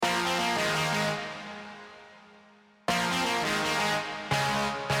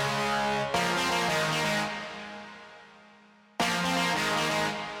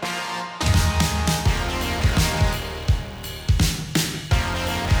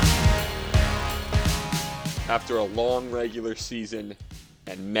After a long regular season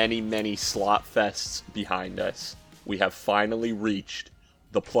and many slot fests behind us, we have finally reached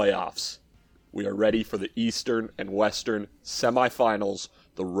the playoffs. We are ready for the Eastern and Western semifinals.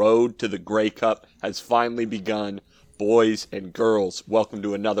 The road to the Grey Cup has finally begun. Boys and girls, welcome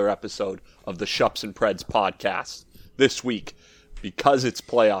to another episode of the Shups and Preds podcast. This week, because it's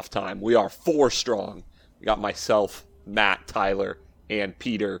playoff time, we are 4 strong. We got myself, Matt, Tyler, and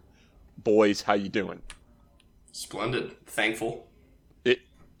Peter. Boys, how you doing? Splendid. Thankful. It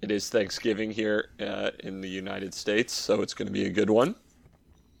is Thanksgiving here in the United States, so it's going to be a good one.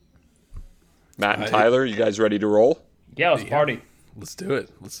 Matt and Tyler, you guys ready to roll? Yeah, let's party. Let's do it.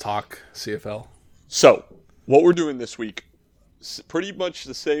 Let's talk CFL. So, what we're doing this week, pretty much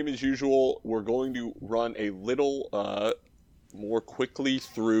the same as usual. We're going to run a little more quickly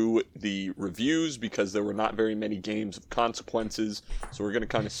through the reviews because there were not very many games of consequences. So we're going to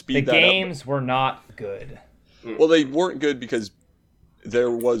kind of speed that up. The games were not good. Well, they weren't good because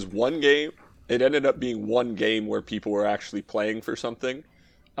there was one game. It ended up being one game where people were actually playing for something.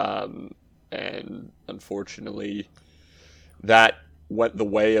 And unfortunately, that went the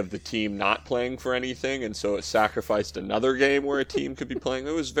way of the team not playing for anything, and so it sacrificed another game where a team could be playing.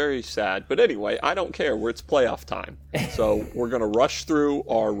 It was very sad. But anyway, I don't care. It's playoff time. So we're going to rush through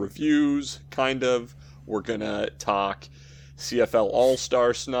our reviews, kind of. We're going to talk CFL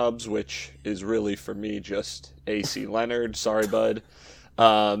All-Star snubs, which is really, for me, just AC Leonard. Sorry, bud.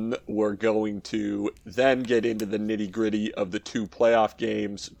 We're going to then get into the nitty-gritty of the 2 playoff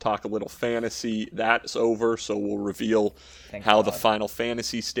games, talk a little fantasy. That's over, so we'll reveal how the final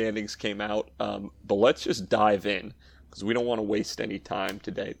fantasy standings came out. But let's just dive in, because we don't want to waste any time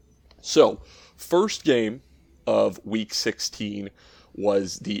today. So, first game of Week 16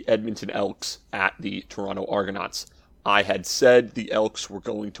 was the Edmonton Elks at the Toronto Argonauts. I had said the Elks were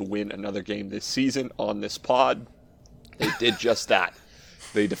going to win another game this season on this pod. They did just that.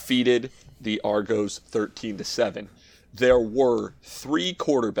 They defeated the Argos 13-7. There were 3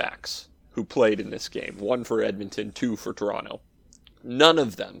 quarterbacks who played in this game, 1 for Edmonton, 2 for Toronto. None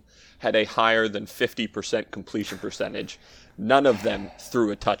of them had a higher than 50% completion percentage. None of them threw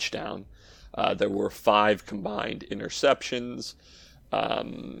a touchdown. There were 5 combined interceptions.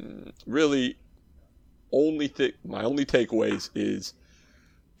 Really, my only takeaways is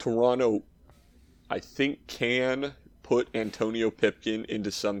Toronto, I think, can put Antonio Pipkin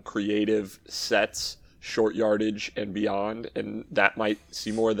into some creative sets, short yardage and beyond, and that might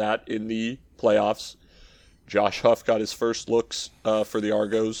see more of that in the playoffs. Josh Huff got his first looks for the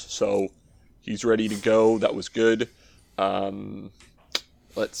Argos, so he's ready to go. That was good.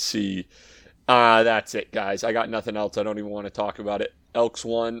 Let's see. That's it, guys. I got nothing else. I don't even want to talk about it. Elks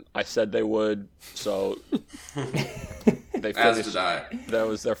won. I said they would, so they finished. As did I. That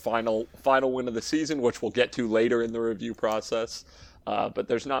was their final win of the season, which we'll get to later in the review process. But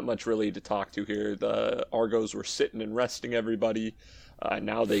there's not much really to talk to here. The Argos were sitting and resting everybody.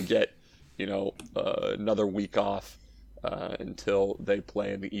 Now they get, another week off until they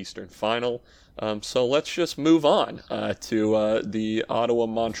play in the Eastern Final. So let's just move on to the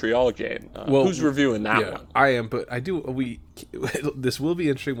Ottawa-Montreal game. Who's reviewing that one? I am, but this will be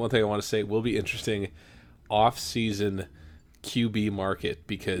interesting. One thing I want to say will be interesting off-season QB market,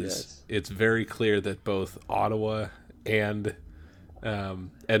 because it's very clear that both Ottawa and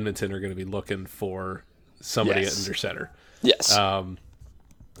Edmonton are going to be looking for somebody under center. Yes.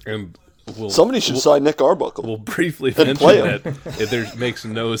 And somebody should sign Nick Arbuckle. We'll briefly mention that it makes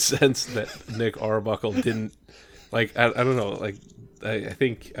no sense that Nick Arbuckle didn't, I don't know, I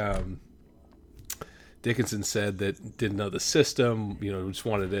think Dickinson said that didn't know the system, just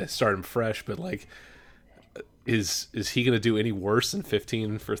wanted to start him fresh, but is he going to do any worse than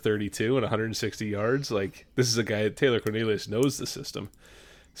 15 for 32 and 160 yards? This is a guy, Taylor Cornelius knows the system.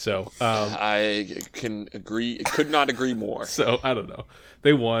 So I could not agree more. So I don't know.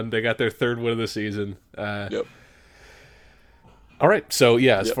 They won. They got their 3rd win of the season. Yep. All right. So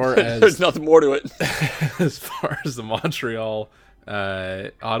as far as there's nothing more to it. As far as the Montreal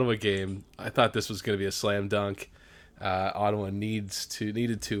Ottawa game, I thought this was going to be a slam dunk. Ottawa needed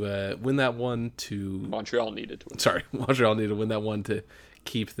to win that one to Montreal needed to win. Sorry, Montreal needed to win that one to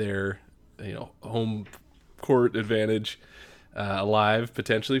keep their home court advantage alive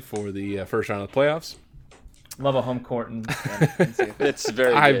potentially for the first round of the playoffs. Love a home court and it's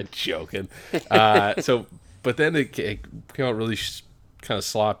very I'm good. Joking. But then it came out really kind of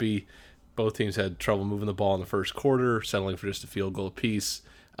sloppy. Both teams had trouble moving the ball in the first quarter, settling for just a field goal apiece.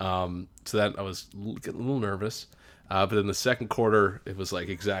 So that I was getting a little nervous. But in the second quarter, it was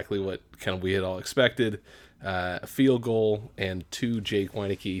exactly what kind of we had all expected. A field goal and 2 Jake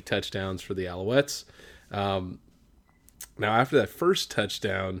Weineke touchdowns for the Alouettes. Now, after that first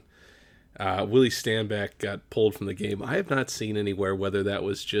touchdown, Willie Stanback got pulled from the game. I have not seen anywhere whether that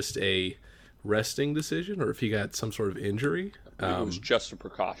was just a resting decision or if he got some sort of injury. It was just a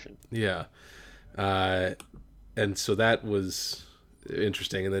precaution. Yeah. And so that was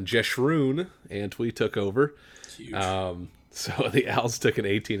interesting. And then Jeshroon Antwi took over. Huge. So the Owls took an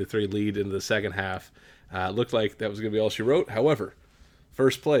 18-3 lead into the second half. Looked like that was going to be all she wrote. However,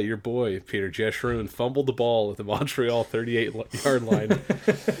 first play, your boy, Peter Jeshroon, fumbled the ball at the Montreal 38-yard line,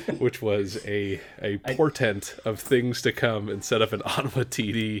 which was a portent of things to come, and set up an Ottawa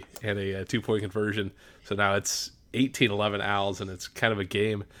TD and a 2-point conversion. So now it's 18-11 Owls, and it's kind of a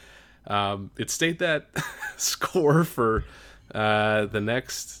game. It stayed that score for the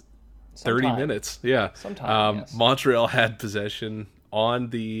next 30 minutes. Yeah. Sometime, yes. Montreal had possession on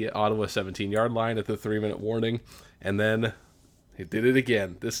the Ottawa 17-yard line at the 3-minute warning, and then he did it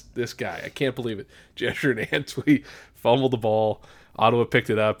again. This guy, I can't believe it. Jeshroon Antwi fumbled the ball. Ottawa picked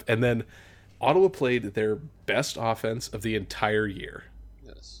it up, and then Ottawa played their best offense of the entire year.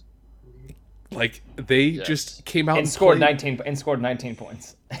 Yes. Like they just came out and scored 19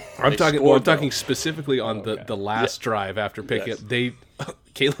 points. I'm talking. scored, Well, I'm talking specifically on okay. the last drive after picking Yes. up. They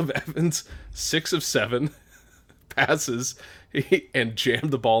Caleb Evans 6 of 7 passes and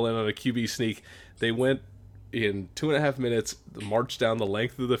jammed the ball in on a QB sneak. They went in 2.5 minutes, marched down the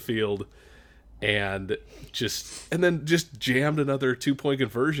length of the field, and then jammed another 2-point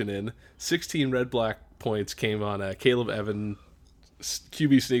conversion in. 16 red black points came on Caleb Evans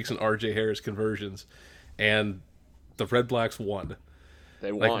QB sneaks and RJ Harris conversions, and the Red Blacks won.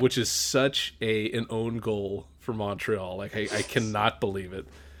 They won. Which is such an own goal for Montreal. Like I cannot believe it.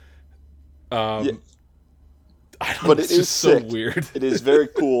 I don't But it's it is just so sick. weird. It is very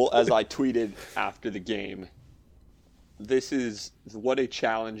cool, as I tweeted after the game. This is what a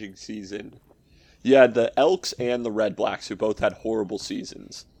challenging season. You had the Elks and the Red Blacks, who both had horrible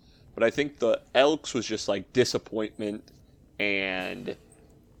seasons. But I think the Elks was just like disappointment and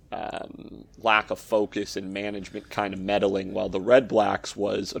lack of focus and management kind of meddling, while the Red Blacks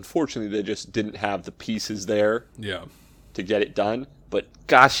was, unfortunately, they just didn't have the pieces there Yeah. to get it done. But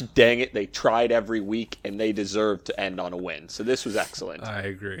gosh dang it, they tried every week, and they deserved to end on a win. So this was excellent. I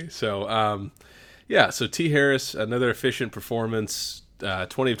agree. So, so T. Harris, another efficient performance,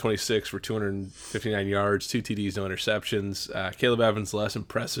 20 of 26 for 259 yards, 2 TDs, no interceptions. Caleb Evans, less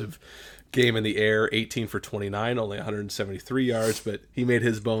impressive game in the air, 18 for 29, only 173 yards, but he made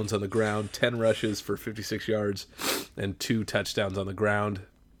his bones on the ground, 10 rushes for 56 yards and 2 touchdowns on the ground.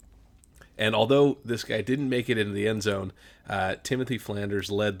 And although this guy didn't make it into the end zone, Timothy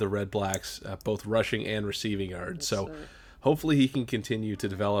Flanders led the Red Blacks both rushing and receiving yards. So hopefully he can continue to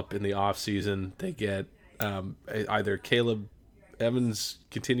develop in the offseason. They get either Caleb Evans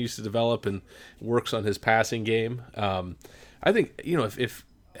continues to develop and works on his passing game. I think, if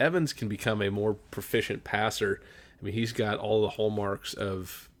Evans can become a more proficient passer, I mean, he's got all the hallmarks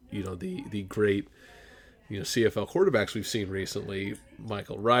of, the great CFL quarterbacks we've seen recently,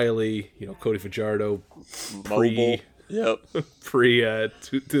 Michael Riley, Cody Fajardo, Mobile. Yep. pre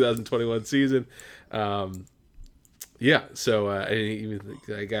 2021 season. So and even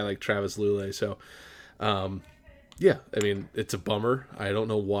a guy like Travis Lulay. So, I mean, it's a bummer. I don't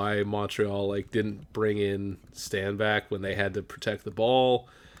know why Montreal didn't bring in Stanback when they had to protect the ball.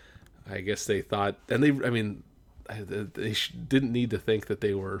 I guess they thought, and they didn't need to think that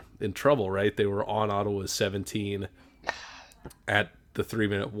they were in trouble, right? They were on Ottawa's 17 at the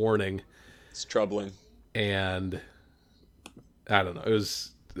 3-minute warning. It's troubling. And I don't know. It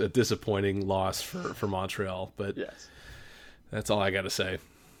was a disappointing loss for Montreal, but Yes. that's all I got to say.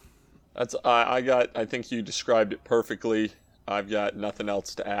 I think you described it perfectly. I've got nothing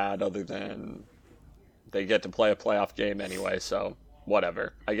else to add other than they get to play a playoff game anyway, so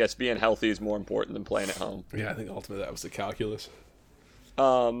whatever. I guess being healthy is more important than playing at home. Yeah, I think ultimately that was the calculus.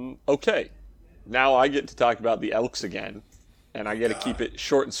 Okay. Now I get to talk about the Elks again, and I get to keep it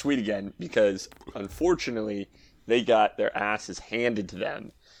short and sweet again because, unfortunately, they got their asses handed to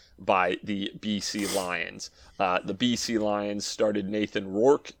them by the BC Lions. The BC Lions started Nathan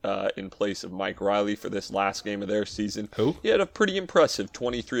Rourke in place of Mike Riley for this last game of their season. Who? He had a pretty impressive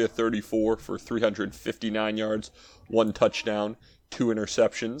 23 of 34 for 359 yards, 1 touchdown, 2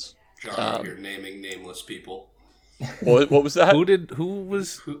 interceptions. John, you're naming nameless people. What was that? Who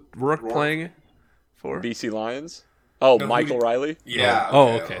was Rourke playing for? BC Lions? Oh, No, Michael Riley? Yeah.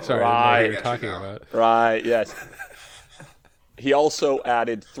 Okay. Sorry, I didn't know who you Right. were talking about. Right, yes. He also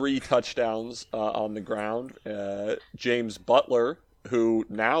added 3 touchdowns on the ground. James Butler, who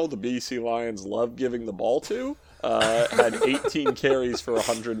now the BC Lions love giving the ball to, had 18 carries for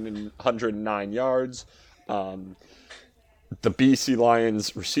 109 yards. The BC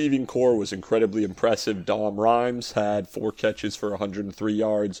Lions receiving core was incredibly impressive. Dom Rhymes had 4 catches for 103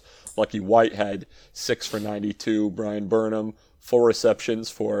 yards. Lucky White had 6 for 92. Brian Burnham, 4 receptions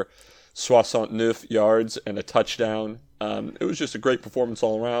for 69 yards and a touchdown. It was just a great performance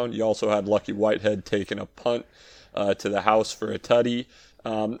all around. You also had Lucky Whitehead taking a punt to the house for a tutty.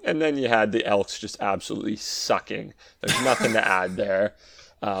 And then you had the Elks just absolutely sucking. There's nothing to add there.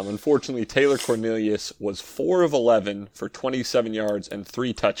 Unfortunately, Taylor Cornelius was 4 of 11 for 27 yards and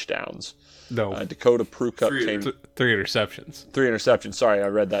 3 touchdowns. No. Dakota Prukup came... 3 interceptions. 3 interceptions. Sorry, I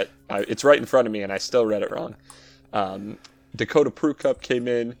read that. It's right in front of me, and I still read it wrong. Dakota Prukup came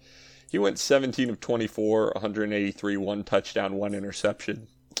in. He went 17 of 24, 183, 1 touchdown, 1 interception.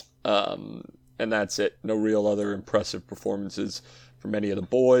 And that's it. No real other impressive performances from any of the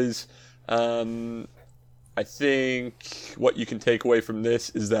boys. I think what you can take away from this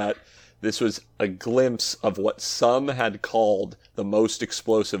is that this was a glimpse of what some had called the most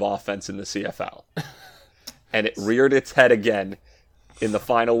explosive offense in the CFL. And it reared its head again in the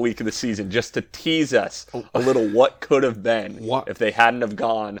final week of the season just to tease us a little what could have been if they hadn't have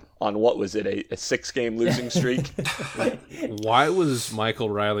gone on, what was it, a 6-game losing streak? Why was Michael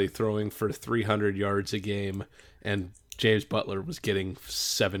Riley throwing for 300 yards a game and James Butler was getting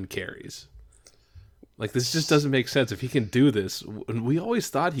 7 carries? Like, this just doesn't make sense. If he can do this, and we always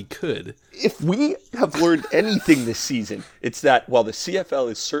thought he could. If we have learned anything this season, it's that while the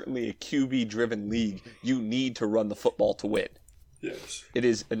CFL is certainly a QB-driven league, you need to run the football to win. Yes. It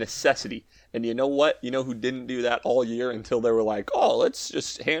is a necessity. And you know what? You know who didn't do that all year until they were like, oh, let's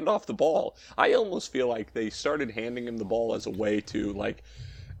just hand off the ball. I almost feel like they started handing him the ball as a way to, like,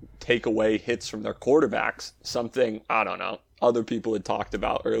 take away hits from their quarterbacks. Something, I don't know, other people had talked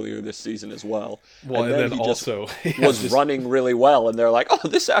about earlier this season as well. Well, and then he also was running really well, and they're like, oh,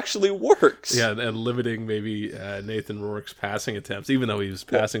 this actually works. Yeah, and limiting maybe Nathan Rourke's passing attempts, even though he was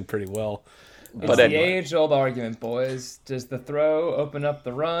passing pretty well. It's the age-old argument, boys. Does the throw open up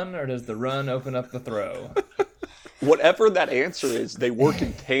the run, or does the run open up the throw? Whatever that answer is, they work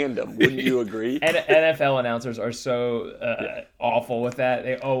in tandem. Wouldn't you agree? And NFL announcers are so awful with that.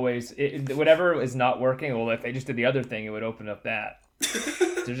 They always, whatever is not working, well, if they just did the other thing, it would open up that.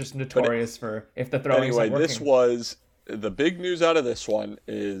 They're just notorious for if the throwing isn't working. This was, the big news out of this one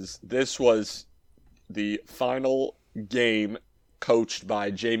is this was the final game coached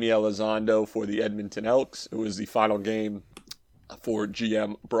by Jamie Elizondo for the Edmonton Elks. It was the final game for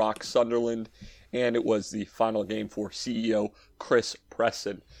GM Brock Sunderland. And it was the final game for CEO Chris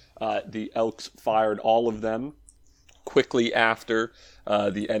Presson. The Elks fired all of them quickly after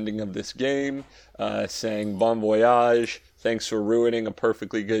the ending of this game, saying, bon voyage, thanks for ruining a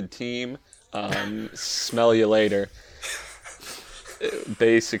perfectly good team. Smell you later.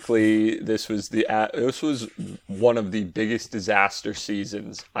 Basically, this was one of the biggest disaster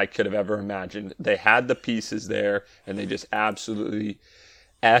seasons I could have ever imagined. They had the pieces there, and they just absolutely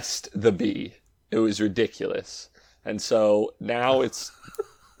S'd the B. It was ridiculous. And so now it's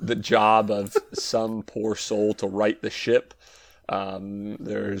the job of some poor soul to right the ship.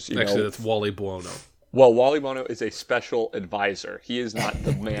 That's Wally Buono. Well, Wally Buono is a special advisor. He is not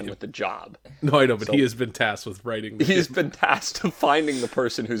the man with the job. No, I know, but he has been tasked with writing the He's been tasked of finding the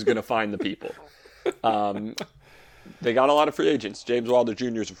person who's going to find the people. They got a lot of free agents. James Wilder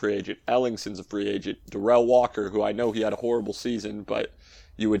Jr. is a free agent. Ellingson's a free agent. Darrell Walker, who I know he had a horrible season, but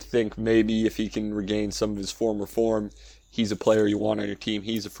you would think maybe if he can regain some of his former form, he's a player you want on your team.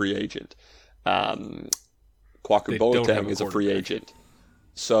 He's a free agent. Kwaku Boateng is a free agent.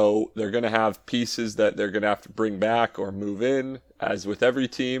 So they're going to have pieces that they're going to have to bring back or move in, as with every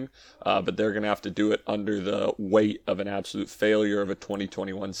team, but they're going to have to do it under the weight of an absolute failure of a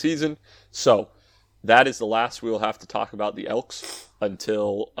 2021 season. So that is the last we'll have to talk about the Elks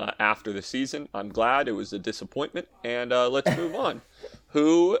until after the season. I'm glad it was a disappointment, and let's move on.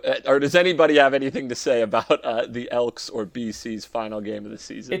 Does anybody have anything to say about the Elks or BC's final game of the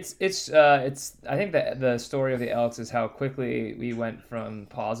season? It's I think that the story of the Elks is how quickly we went from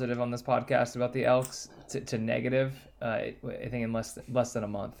positive on this podcast about the Elks to negative. I think in less than a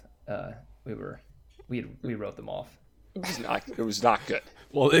month, we wrote them off. It was not good.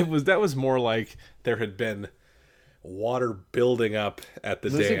 Well, that was more like there had been water building up at the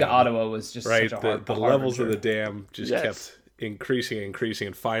dam. Losing to Ottawa was just right. Such a the levels of the dam just kept increasing,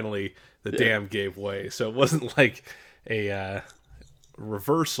 and finally the dam gave way. So it wasn't like a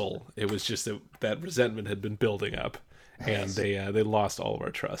reversal. It was just that resentment had been building up, and they lost all of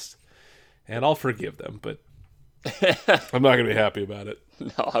our trust. And I'll forgive them, but I'm not going to be happy about it.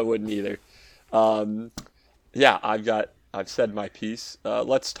 No, I wouldn't either. Yeah, I've said my piece.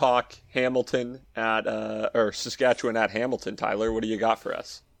 Let's talk Hamilton or Saskatchewan at Hamilton. Tyler, what do you got for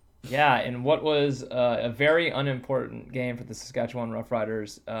us? Yeah, in what was a very unimportant game for the Saskatchewan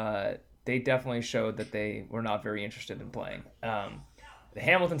Roughriders, they definitely showed that they were not very interested in playing. The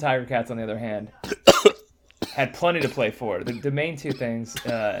Hamilton Tiger Cats, on the other hand, had plenty to play for. The main two things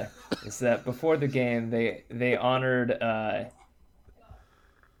is that before the game, they honored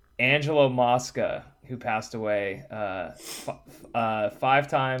Angelo Mosca, who passed away,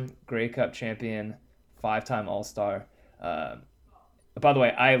 five-time Grey Cup champion, five-time All-Star. By the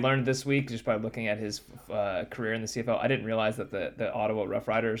way, I learned this week just by looking at his career in the CFL. I didn't realize that the Ottawa Rough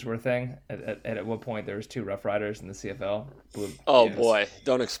Riders were a thing. At what point there was two Rough Riders in the CFL? Oh boy,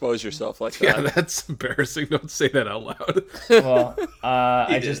 don't expose yourself like that. Yeah, that's embarrassing. Don't say that out loud. Well,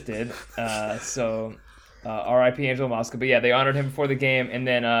 I just did. So R.I.P. Angelo Mosca. But yeah, they honored him before the game. And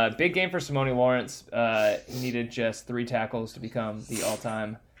then big game for Simone Lawrence. He needed just 3 tackles to become the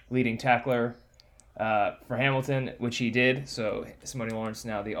all-time leading tackler for Hamilton, which he did. So Simone Lawrence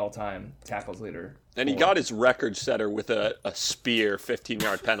now the all-time tackles leader. And he got his record setter with a spear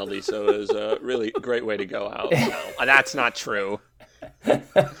 15-yard penalty, so it was a really great way to go out. No, that's not true.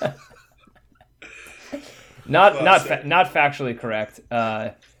 Not factually correct,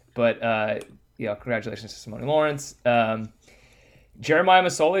 but congratulations to Simone Lawrence. Jeremiah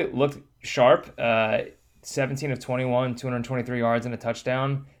Masoli looked sharp, 17 of 21, 223 yards and a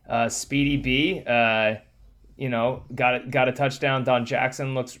touchdown. Speedy B, got a touchdown. Don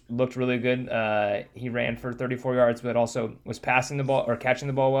Jackson looked really good. He ran for 34 yards, but also was passing the ball or catching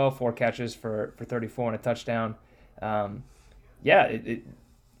the ball well. 4 catches for 34 and a touchdown.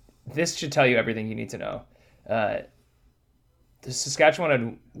 This should tell you everything you need to know. The Saskatchewan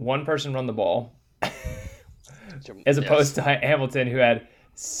had one person run the ball, as opposed to Hamilton, who had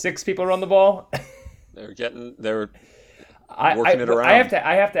 6 people run the ball. They're working it around. I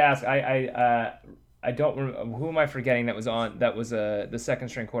have to ask. I don't remember, who am I forgetting that was the second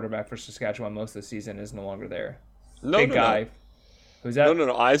string quarterback for Saskatchewan most of the season is no longer there. Big guy. No. Who's that?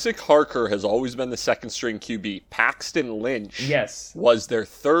 No. Isaac Harker has always been the second string QB. Paxton Lynch was their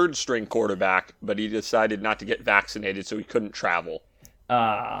third string quarterback, but he decided not to get vaccinated, so he couldn't travel.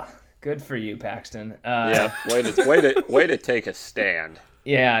 Good for you, Paxton. Way to take a stand.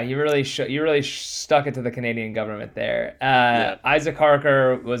 Yeah, you really stuck it to the Canadian government there. Isaac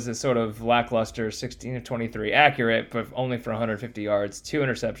Harker was a sort of lackluster 16 of 23, accurate, but only for 150 yards, 2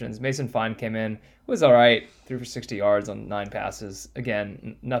 interceptions. Mason Fine came in, was all right, threw for 60 yards on 9 passes.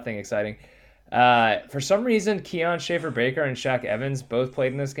 Again, nothing exciting. For some reason, Keon Schaefer-Baker and Shaq Evans both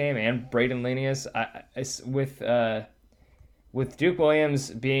played in this game, and Braden Lenius. With Duke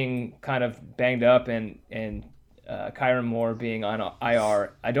Williams being kind of banged up and Kyron Moore being on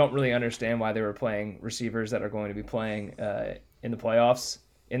IR, I don't really understand why they were playing receivers that are going to be playing in the playoffs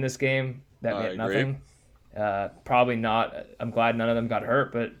in this game. That meant nothing. Probably not. I'm glad none of them got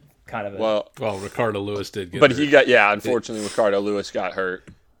hurt, but kind of. Well, Ricardo Lewis did get but hurt. He got unfortunately, Ricardo Lewis got hurt.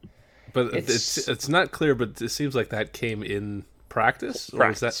 But it's not clear. But it seems like that came in practice.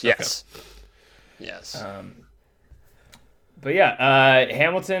 Practice, yes. Okay. Yes. But yeah,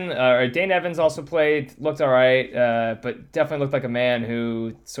 Hamilton or Dane Evans also played, looked all right, but definitely looked like a man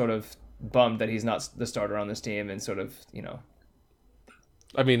who sort of bummed that he's not the starter on this team and sort of,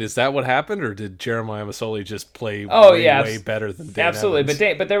 I mean, is that what happened, or did Jeremiah Masoli just play way better than Dane absolutely.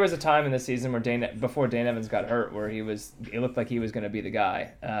 Evans? But there was a time in the season where before Dane Evans got hurt, where it looked like he was going to be the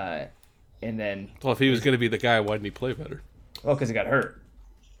guy, and then. Well, if he was going to be the guy, why didn't he play better? Well, because he got hurt.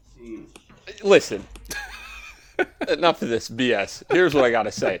 Listen. Enough of this BS. Here's what I got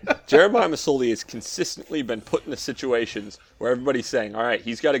to say. Jeremiah Masoli has consistently been put into situations where everybody's saying, all right,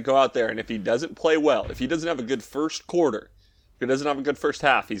 he's got to go out there, and if he doesn't play well, if he doesn't have a good first quarter, if he doesn't have a good first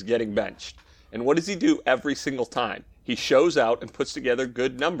half, he's getting benched. And what does he do every single time? He shows out and puts together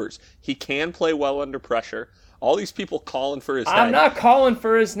good numbers. He can play well under pressure. All these people calling for his head. I'm not calling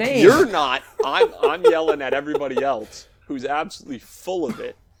for his name. You're not. I'm yelling at everybody else who's absolutely full of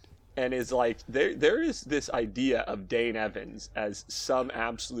it. And is like, there is this idea of Dane Evans as some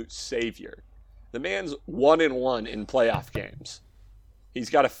absolute savior. The man's 1-1 in playoff games. He's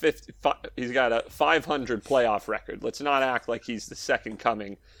got a 500 playoff record. Let's not act like he's the second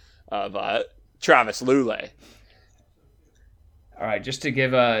coming of Travis Lulay. All right, just to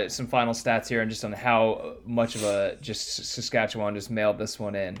give some final stats here and just on how much of just Saskatchewan just mailed this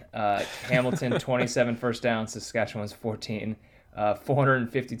one in. Hamilton, 27 first downs, Saskatchewan's 14.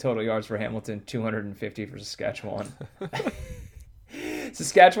 450 total yards for Hamilton, 250 for Saskatchewan.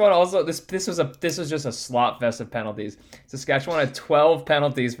 Saskatchewan also this was just a slot fest of penalties. Saskatchewan had 12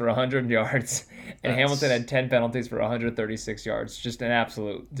 penalties for 100 yards, and Hamilton had 10 penalties for 136 yards. Just an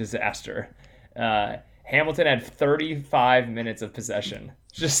absolute disaster. Hamilton had 35 minutes of possession.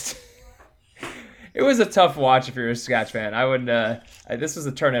 Just it was a tough watch if you're a Scotch fan. I would this was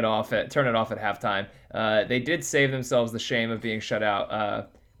a turn it off at halftime. They did save themselves the shame of being shut out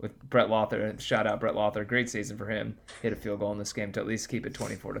with Brett Lothar. Shout out Brett Lothar. Great season for him. Hit a field goal in this game to at least keep it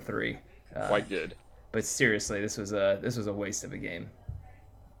 24-3. Quite good. But seriously, this was a waste of a game.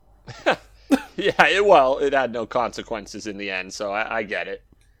 Yeah, it had no consequences in the end, so I get it.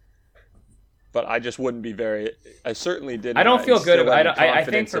 But I just wouldn't be very. I certainly didn't. I don't feel good about. I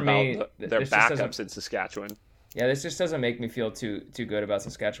think for me, their backups in Saskatchewan. Yeah, this just doesn't make me feel too good about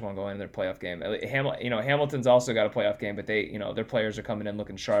Saskatchewan going in their playoff game. Hamilton's also got a playoff game, but they, their players are coming in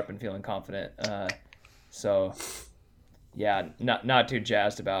looking sharp and feeling confident. So, yeah, not too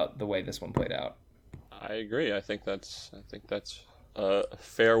jazzed about the way this one played out. I agree. I think that's a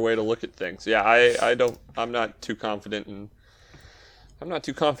fair way to look at things. Yeah, I'm not too confident in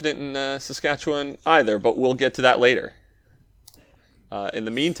Saskatchewan either, but we'll get to that later. In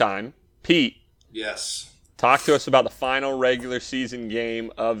the meantime, Pete. Yes. Talk to us about the final regular season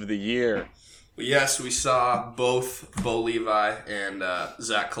game of the year. Yes, we saw both Bo Levi and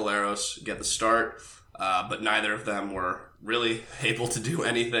Zach Collaros get the start, but neither of them were really able to do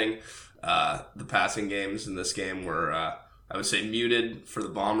anything. The passing games in this game were, I would say, muted for the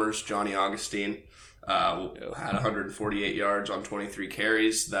Bombers. Johnny Augustine had 148 yards on 23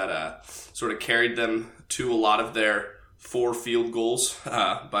 carries. That sort of carried them to a lot of their 4 field goals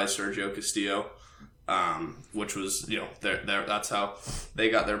by Sergio Castillo. Which was, that's how they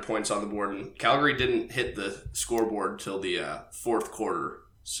got their points on the board. And Calgary didn't hit the scoreboard till the fourth quarter.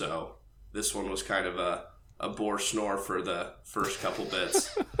 So this one was kind of a bore snore for the first couple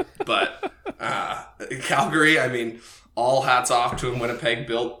bits. But Calgary, I mean, all hats off to him. Winnipeg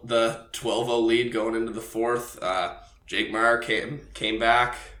built the 12-0 lead going into the fourth. Jake Meyer came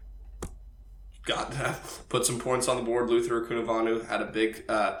back, put some points on the board. Luther Akunavanu had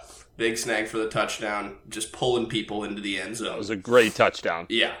a big snag for the touchdown, just pulling people into the end zone. It was a great touchdown.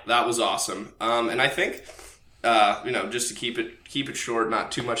 Yeah, that was awesome. And I think, just to keep it short,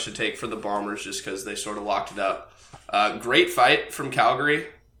 not too much to take for the Bombers, just because they sort of locked it up. Great fight from Calgary.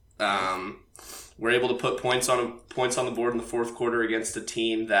 We're able to put points on the board in the fourth quarter against a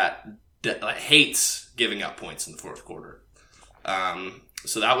team that hates giving up points in the fourth quarter.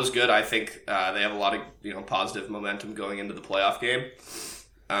 So that was good. I think they have a lot of positive momentum going into the playoff game.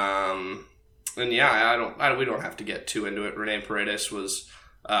 And yeah, we don't have to get too into it. Rene Paredes was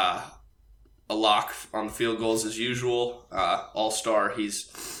a lock on the field goals as usual. All-star.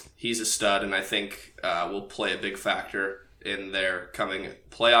 He's a stud, and I think will play a big factor in their coming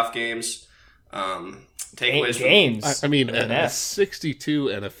playoff games. Takeaways games. I mean, a 62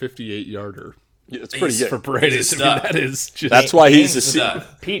 and a 58 yarder. Yeah, it's pretty good for Paredes. I mean, that is just. That's why he's a stud.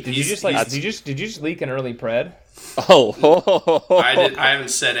 Pete, did you just leak an early pred? I I haven't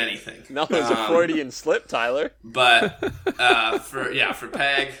said anything. No, it was a Freudian slip, Tyler. But for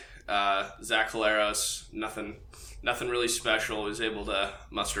Peg, Zach Collaros, nothing really special. He was able to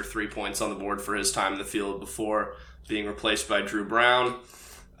muster 3 points on the board for his time in the field before being replaced by Drew Brown.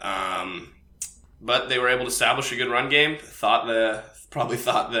 But they were able to establish a good run game. Probably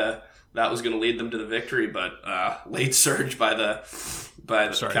thought that was going to lead them to the victory, but late surge by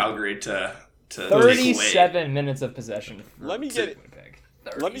the Calgary to 37 minutes of possession. Let me get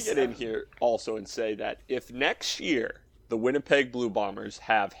in here also and say that if next year the Winnipeg Blue Bombers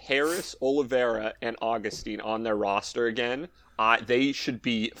have Harris, Oliveira, and Augustine on their roster again, they should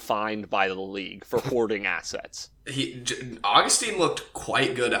be fined by the league for hoarding assets. Augustine looked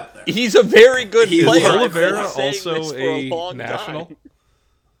quite good out there. He's a very good player. Oliveira also a national? Time.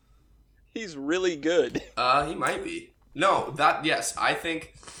 He's really good. He might be. No, yes, I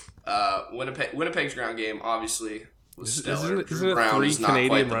think Winnipeg's ground game obviously was stellar. Isn't it Brown 3 is not Canadian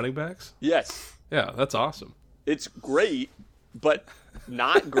quite running backs? Yes. Yeah, that's awesome. It's great, but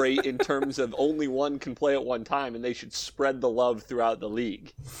not great in terms of only one can play at one time, and they should spread the love throughout the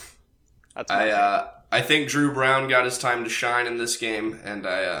league. That's I think Drew Brown got his time to shine in this game, and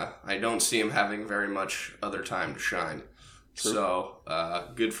I don't see him having very much other time to shine. True.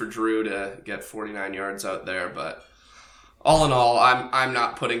 So good for Drew to get 49 yards out there, but all in all, I'm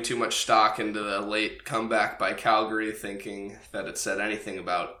not putting too much stock into the late comeback by Calgary, thinking that it said anything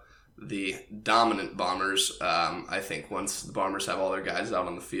about the dominant Bombers. I think once the Bombers have all their guys out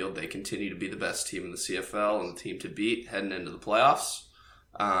on the field, they continue to be the best team in the CFL and the team to beat heading into the playoffs.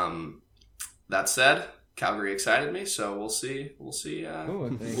 That said, Calgary excited me, so we'll see. Ooh,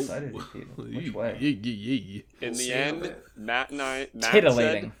 I'm excited. Which way? In the see end, how Matt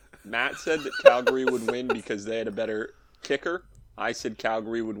Titillating. said that Calgary would win because they had a better kicker. I said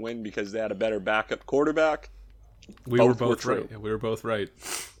Calgary would win because they had a better backup quarterback. We were both right. Yeah, we were both right.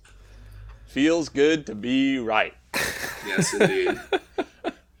 Feels good to be right. Yes, indeed.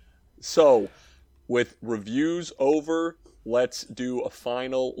 So, with reviews over, let's do a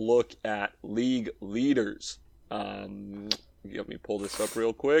final look at league leaders. Let me pull this up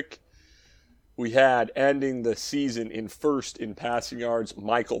real quick. We had, ending the season in first in passing yards,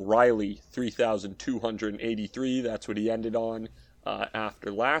 Michael Riley, 3,283. That's what he ended on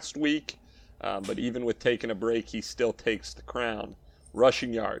after last week. But even with taking a break, he still takes the crown.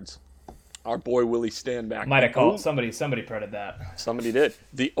 Rushing yards, our boy Willie Standback. Might have called somebody printed that. Somebody did.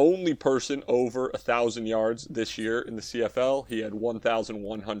 The only person over 1,000 yards this year in the CFL. He had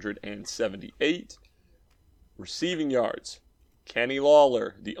 1,178. Receiving yards, Kenny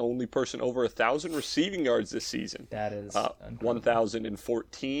Lawler, the only person over 1,000 receiving yards this season. That is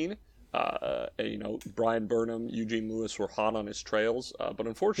 1,014. Brian Burnham, Eugene Lewis were hot on his trails, but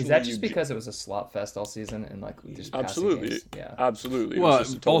unfortunately, Is that just because it was a slop fest all season and like we just absolutely, games? Yeah, absolutely. It Well, was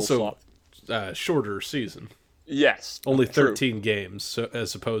just a total also slop. Shorter season. Yes, Only true. 13 games, so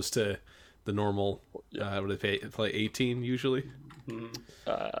as opposed to the normal. What they play 18 usually.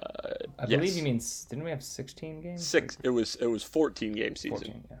 I believe you mean. Didn't we have 16 games? It was 14 game season.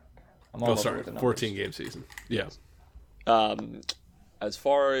 14. Yeah. I'm all over with the numbers. 14 game season. Yeah. As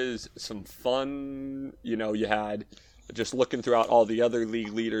far as some fun, you had just looking throughout all the other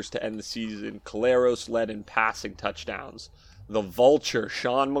league leaders to end the season. Caleros led in passing touchdowns. The Vulture,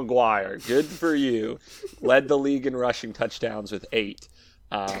 Sean McGuire, good for you, led the league in rushing touchdowns with 8.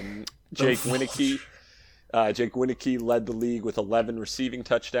 Jake Winicky led the league with 11 receiving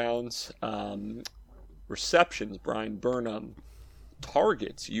touchdowns. Receptions, Brian Burnham.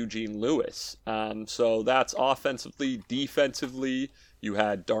 Targets, Eugene Lewis. So that's offensively. Defensively, you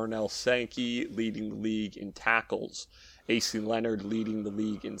had Darnell Sankey leading the league in tackles. AC Leonard leading the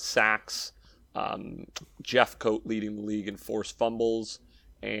league in sacks. Jeff Coate leading the league in forced fumbles.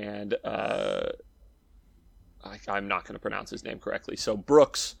 And I'm not going to pronounce his name correctly. So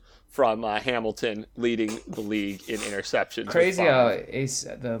Brooks from Hamilton leading the league in interceptions. Crazy how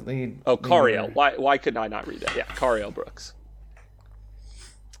the lead. Oh, Cariel. Why could I not read that? Yeah, Cariel Brooks.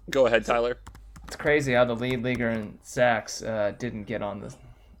 Go ahead, Tyler. It's crazy how the lead leaguer in sacks didn't get on the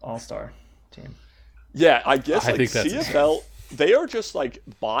All-Star team. Yeah, I guess I think that's CFL, they are just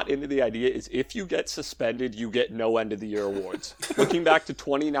bought into the idea is if you get suspended, you get no end of the year awards. Looking back to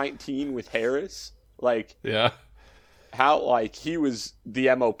 2019 with Harris, yeah. how he was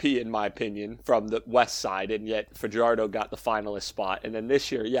the MOP in my opinion from the West Side, and yet Fajardo got the finalist spot. And then this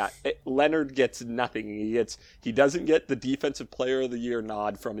year, Leonard gets nothing. He doesn't get the Defensive Player of the Year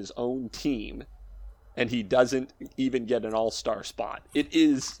nod from his own team, and he doesn't even get an All-Star spot. It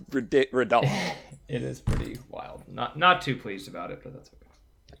is redundant. It is pretty wild. Not too pleased about it, but that's okay.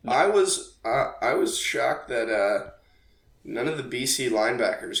 I was shocked that none of the BC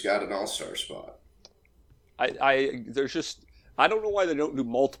linebackers got an All-Star spot. I don't know why they don't do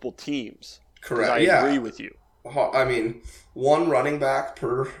multiple teams. Correct. I agree with you. I mean, one running back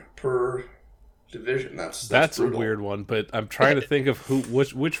per division. That's a weird one, but I'm trying to think of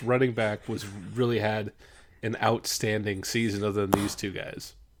which running back was really had an outstanding season other than these two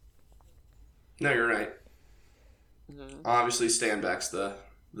guys. No, you're right. Obviously, Standback's the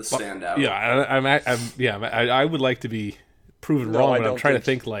standout. Yeah, I would like to be proven wrong, but I'm trying to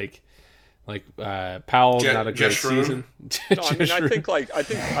think Powell, not a great season. No, I mean, I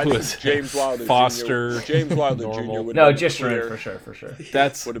think James Wilder Foster, Jr. James Wilder Jr. would no, just for sure.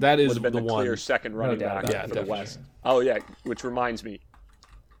 That is would the have been the one. clear second running back for the definitely. West. Oh yeah, which reminds me,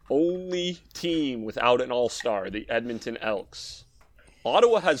 only team without an All-Star, the Edmonton Elks.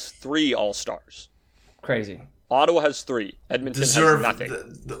 Ottawa has 3 All-Stars. Crazy. Ottawa has 3. Edmonton has nothing.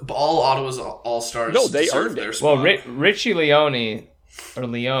 All Ottawa's All-Stars. No, they earned their it. spot. Well, Richie Leone. Or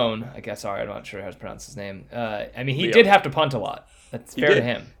Leone, I guess. Sorry, I'm not sure how to pronounce his name. He did have to punt a lot. That's fair to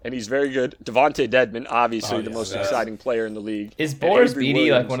him. And he's very good. Devontae Dedmon, obviously the most exciting player in the league. Is Boris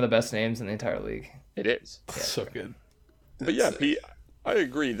Beatty one of the best names in the entire league? It is. Yeah, so good. But yeah, Pete, I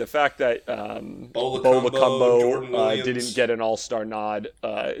agree. The fact that Bo Lacombo didn't get an All-Star nod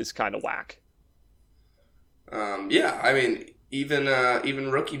is kind of whack. Yeah, I mean, even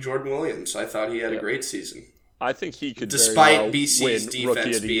rookie Jordan Williams, I thought he had a great season. I think he could despite very well BC's win Rookie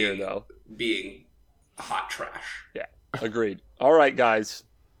defense of the Year, though. being hot trash. Yeah, agreed. All right, guys.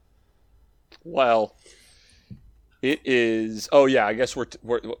 Well, It is. Oh yeah, I guess we're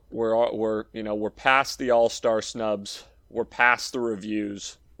past the All-Star snubs. We're past the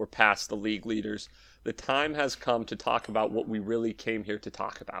reviews. We're past the league leaders. The time has come to talk about what we really came here to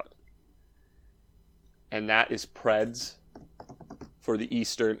talk about. And that is Preds for the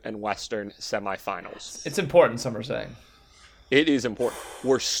Eastern and Western semifinals. It's important, some are saying. It is important.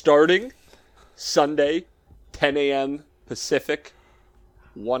 We're starting Sunday, 10 a.m. Pacific,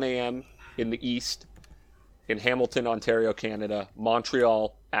 1 a.m. in the East, in Hamilton, Ontario, Canada,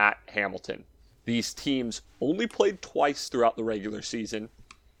 Montreal at Hamilton. These teams only played twice throughout the regular season.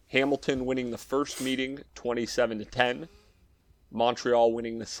 Hamilton winning the first meeting 27-10. Montreal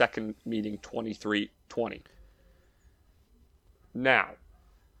winning the second meeting 23-20. Now,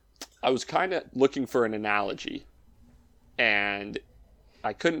 I was kind of looking for an analogy, and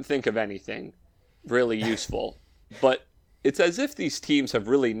I couldn't think of anything really useful. But it's as if these teams have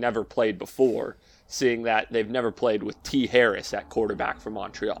really never played before, seeing that they've never played with T. Harris at quarterback for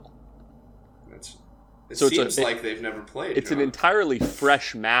Montreal. It seems like they've never played. It's an entirely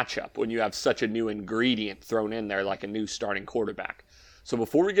fresh matchup when you have such a new ingredient thrown in there, like a new starting quarterback. So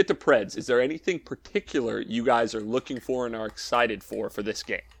before we get to Preds, is there anything particular you guys are looking for and are excited for this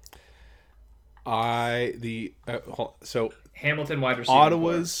game? So Hamilton wide receiver.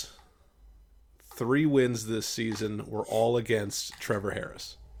 Ottawa's 3 wins this season were all against Trevor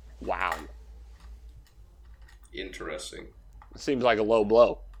Harris. Wow. Interesting. Seems like a low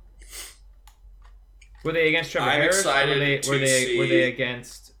blow. Were they against Trevor I'm Harris? excited Were they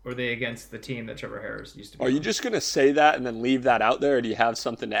to against the team that Trevor Harris used to be? Are you just going to say that and then leave that out there, or do you have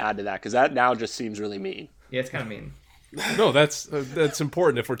something to add to that? Because that now just seems really mean. Yeah, it's kind of mean. No, that's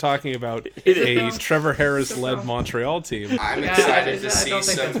important if we're talking about It a is. Trevor Harris-led Montreal team. I'm Yeah, excited I to see don't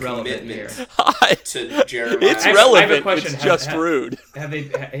think some that's relevant commitment here. to Jeremiah. It's I have a relevant. question. It's just rude.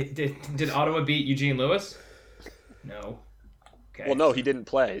 Did Ottawa beat Eugene Lewis? No. Okay. Well, no, he didn't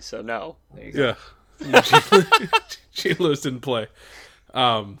play, so no. There you go. Yeah. Gene Lewis didn't play.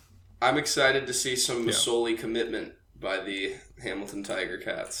 I'm excited to see some Masoli commitment by the Hamilton Tiger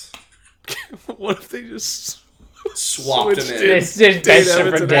Cats. What if they just Swapped him Switched in. It's just bench Evans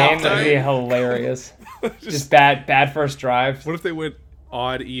for and Dame. halftime. That'd be hilarious. Just bad first drive. What if they went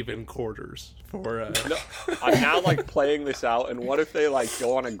odd even quarters for No, I'm now playing this out, and what if they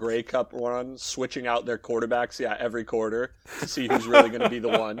go on a Grey Cup run, switching out their quarterbacks every quarter to see who's really going to be the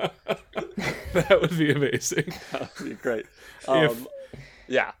one? that would be amazing. That would be great. If-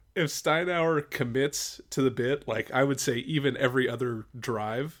 Yeah. If Steinauer commits to the bit, I would say even every other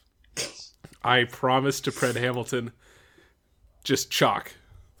drive, I promise to Pred Hamilton just chalk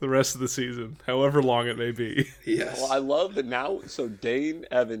the rest of the season, however long it may be. Yes. Well, I love that now. So Dane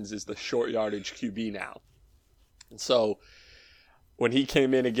Evans is the short yardage QB now. And so when he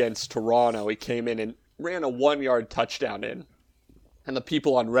came in against Toronto, he came in and ran a 1-yard touchdown in. And the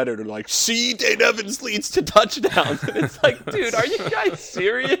people on Reddit are like, see, Dane Evans leads to touchdowns. And it's like, dude, are you guys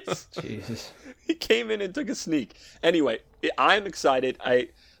serious? Jesus. He came in and took a sneak. Anyway, I'm excited. I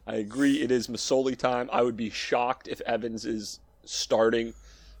agree it is Masoli time. I would be shocked if Evans is starting.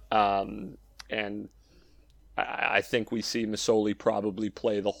 And I think we see Masoli probably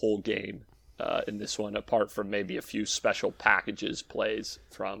play the whole game in this one, apart from maybe a few special packages plays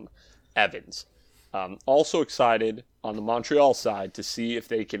from Evans. Also excited on the Montreal side to see if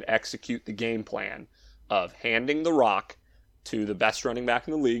they can execute the game plan of handing the rock to the best running back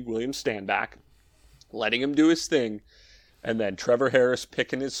in the league, William Stanback, letting him do his thing, and then Trevor Harris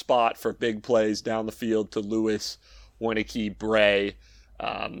picking his spot for big plays down the field to Lewis, Winicky, Bray.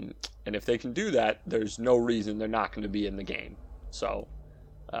 And if they can do that, there's no reason they're not going to be in the game. So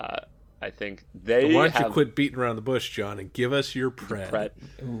I think they Why don't you quit beating around the bush, John, and give us your Pred?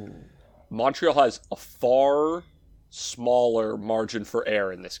 Montreal has a far smaller margin for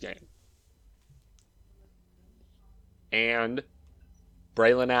error in this game. And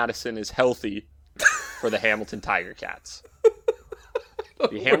Braylon Addison is healthy for the Hamilton Tiger Cats.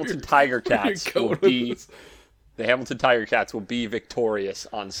 The Hamilton Tiger Cats will be the Hamilton Tiger Cats will be victorious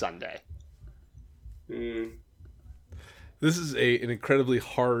on Sunday. This is an incredibly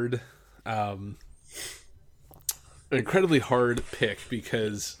hard pick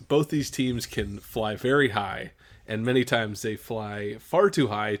because both these teams can fly very high, and many times they fly far too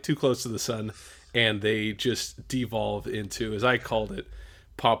high, too close to the sun, and they just devolve into, as I called it,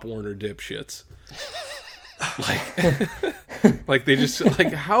 Pop Warner dipshits. They just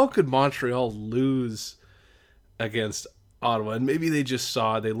how could Montreal lose against Ottawa? And maybe they just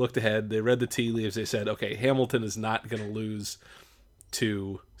they looked ahead, they read the tea leaves, they said, okay, Hamilton is not going to lose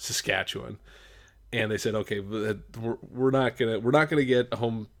to Saskatchewan. And they said, okay, we're not gonna get a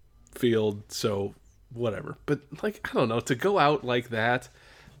home field, so whatever. But like, I don't know, to go out like that,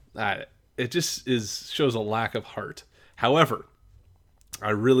 it just shows a lack of heart. However, I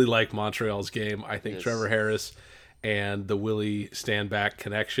really like Montreal's game. I think Trevor Harris and the Willie Stanback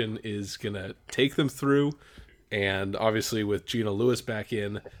connection is going to take them through. And obviously with Gino Lewis back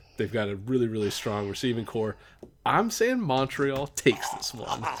in, they've got a really, really strong receiving core. I'm saying Montreal takes this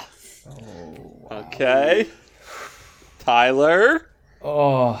one. Okay. Tyler?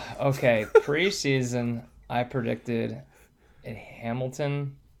 Oh, okay. Preseason, I predicted a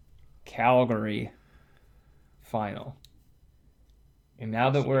Hamilton-Calgary final. And now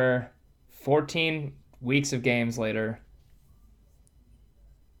that we're 14 weeks of games later,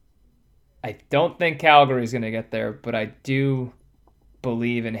 I don't think Calgary's going to get there, but I do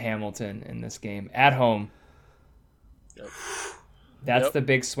believe in Hamilton in this game. At home. Yep. That's the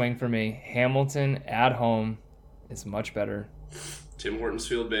big swing for me. Hamilton at home is much better. Tim Hortons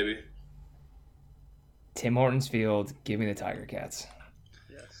Field, baby. Tim Hortons Field, give me the Tiger Cats.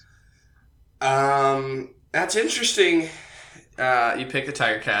 Yes. That's interesting. You pick the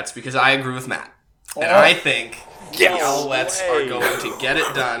Tiger Cats because I agree with Matt. And I think the Alouettes are going to get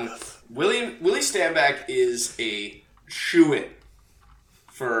it done. Willie Stanback is a shoo-in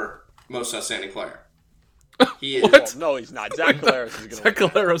for most outstanding player. He is. Well, no, he's not. Zach Collaros is going to Zach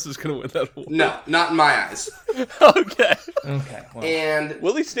Collaros is going to win that award. No, not in my eyes. Okay. Okay. Well, And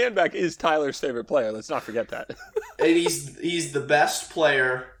Willie Stanback is Tyler's favorite player. Let's not forget that. he's the best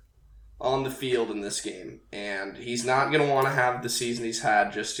player on the field in this game, and he's not going to want to have the season he's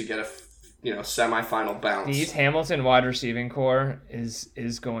had just to get a semifinal bounce. these Hamilton wide receiving core is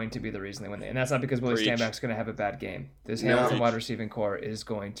going to be the reason they win. And that's not because Willie Preach. Stanback's going to have a bad game. This No. Hamilton wide receiving core is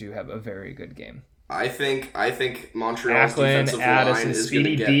going to have a very good game. I think Montreal's Ackland, defensive line Addison, is going to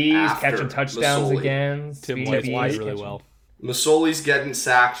Speedy get B's after catching touchdowns Masoli. again. Tim Speedy White B's played really catching- well. Masoli's getting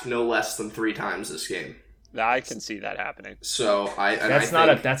sacked no less than 3 times this game. I can see that happening. So That's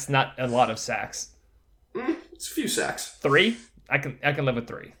not a lot of sacks. it's a few sacks. 3? I can live with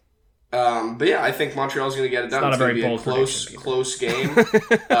 3. But yeah, I think Montreal's going to get it done. not a It's going very to be a bold prediction, close game,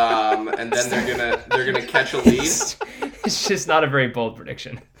 and then they're gonna catch a lead. It's just not a very bold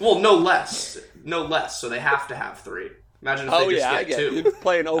prediction. Well, no less. So they have to have 3. Imagine if Oh, they yeah, I just get get it. 2. You're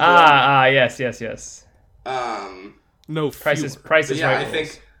playing overall. Yes. No Price is But right. yeah, I rules.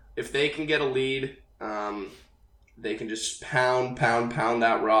 think if they can get a lead, they can just pound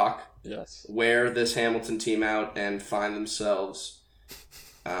that rock, Yes. wear this Hamilton team out, and find themselves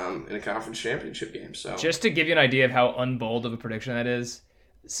in a conference championship game. So Just to give you an idea of how unbold of a prediction that is,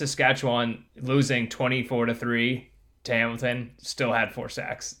 Saskatchewan losing 24-3 to Hamilton still had 4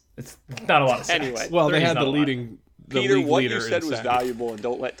 sacks. It's not a lot of sacks. Anyway. Well, they 3 is had not the a lot. leading Peter, league what leader you said in was sacks. valuable, and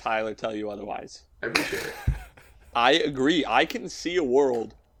don't let Tyler tell you otherwise. I appreciate it. I agree. I can see a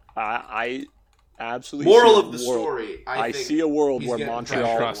world. I absolutely Moral see of a the world. story: I think see a world he's where getting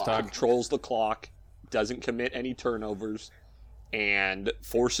Montreal pressure a lot. controls the clock, doesn't commit any turnovers, and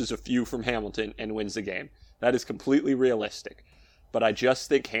forces a few from Hamilton and wins the game. That is completely realistic. But I just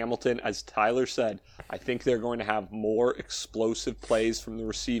think Hamilton, as Tyler said, I think they're going to have more explosive plays from the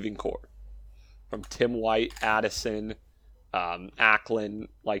receiving core. From Tim White, Addison, Ackland,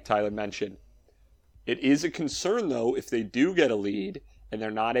 like Tyler mentioned. It is a concern, though, if they do get a lead and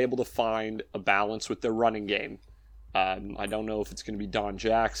they're not able to find a balance with their running game. I don't know if it's going to be Don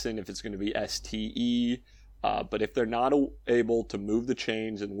Jackson, if it's going to be STE, but if they're not able to move the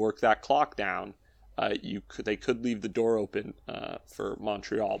chains and work that clock down, they could leave the door open for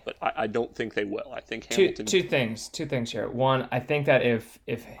Montreal, but I don't think they will. I think Hamilton... Two things here. One, I think that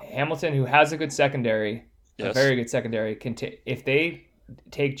if Hamilton, who has a good secondary, a Yes. very good secondary, if they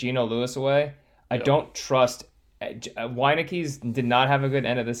take Gino Lewis away, I don't trust. Weineke's did not have a good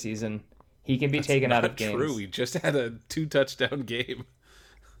end of the season. He can be taken out of games. True, he just had a 2-touchdown game.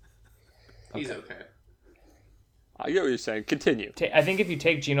 he's okay. I get what you're saying. Continue. I think if you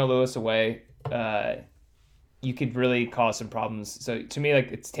take Gino Lewis away, you could really cause some problems. So to me,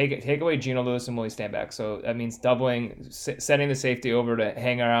 like, it's take away Gino Lewis and Willie Stanback. So that means setting the safety over to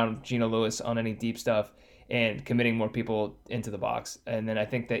hang around Gino Lewis on any deep stuff and committing more people into the box. And then I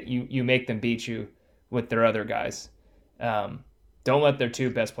think that you make them beat you with their other guys. Don't let their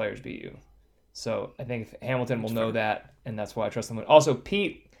 2 best players beat you. So I think Hamilton will know that, and that's why I trust them. Also,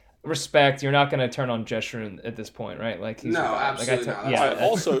 Pete, respect. You're not going to turn on Jeshurun at this point, right? Like, he's No, your guy.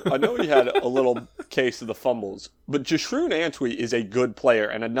 absolutely not. I know he had a little case of the fumbles, but Jeshurun Antwi is a good player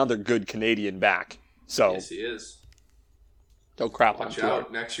and another good Canadian back. So Yes, he is. don't crap on Watch Fleur.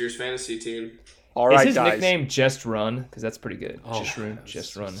 out, next year's fantasy team. All Is right, his guys. nickname Just Run? Because that's pretty good. Oh, Jeshurun,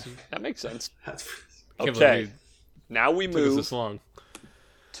 Just Run. That makes sense. That's Can't Okay, believe now we it took us move this long.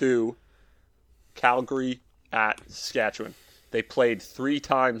 to Calgary at Saskatchewan. They played 3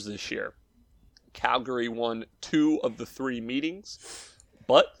 times this year. Calgary won 2 of the 3 meetings,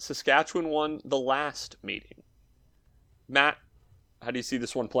 but Saskatchewan won the last meeting. Matt, how do you see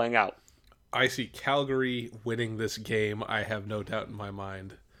this one playing out? I see Calgary winning this game. I have no doubt in my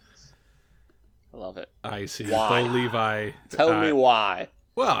mind. I love it. I see Why? Bo Levi. Tell me why.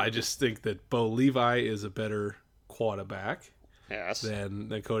 Well, I just think that Bo Levi is a better quarterback Yes.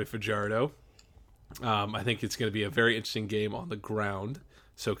 than Cody Fajardo. I think it's going to be a very interesting game on the ground.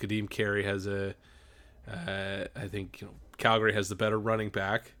 So Kadeem Carey has I think Calgary has the better running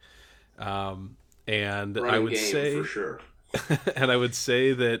back, and Running I would game, say for sure. and I would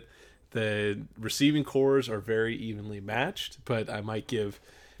say that the receiving cores are very evenly matched, but I might give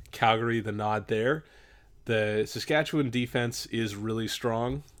Calgary the nod there. The Saskatchewan defense is really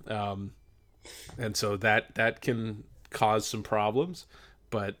strong, and so that can cause some problems,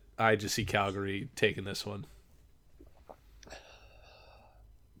 but I just see Calgary taking this one.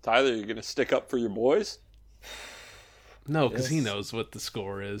 Tyler, you're going to stick up for your boys? No, because he Yes. knows what the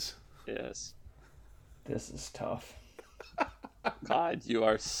score is. Yes. This is tough. God, you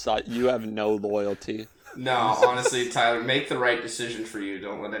have no loyalty. No, honestly, Tyler, make the right decision for you.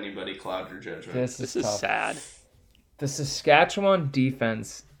 Don't let anybody cloud your judgment. This This is is tough. sad. The Saskatchewan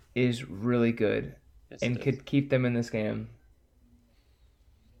defense is really good Yes, and it could is. keep them in this game.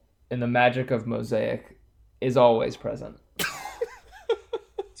 And the magic of Mosaic is always present.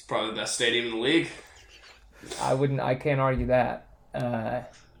 It's probably the best stadium in the league. I can't argue that.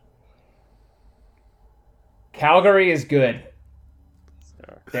 Calgary is good.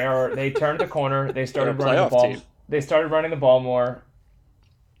 They turned the corner. They started They're a running the playoff ball. team. They started running the ball more.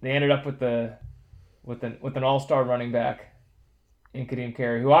 They ended up with an all-star running back in Kadeem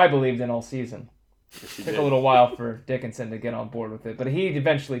Carey, who I believed in all season. Yes, you Took did. a little while for Dickinson to get on board with it, but he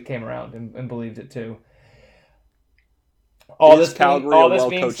eventually came around and believed it too. All Is this Calgary all a this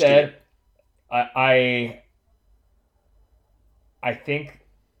being well-coached said, team?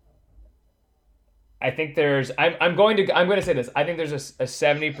 I think there's I'm going to say this. I think there's a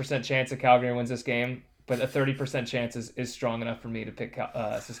 70% chance that Calgary wins this game, but a 30% chance is strong enough for me to pick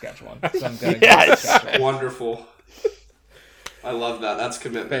Saskatchewan. So I'm going to Yes! go Saskatchewan. Wonderful. I love that. That's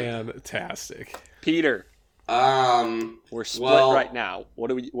commitment. Fantastic. Peter, Um, we're split Well- right now. What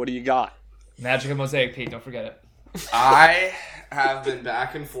do you got? Magic of Mosaic, Pete. Don't forget it. I have been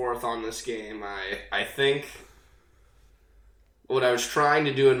back and forth on this game. I think what I was trying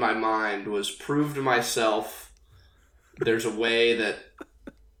to do in my mind was prove to myself there's a way that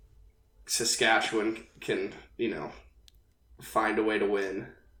Saskatchewan can, find a way to win.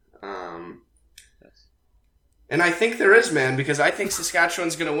 And I think there is, man, because I think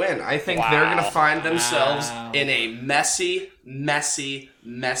Saskatchewan's going to win. I think they're going to find themselves Wow. in a messy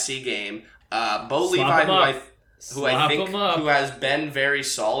game. Bo Slop Levi, 'em who up. I Slap think 'em up. who has been very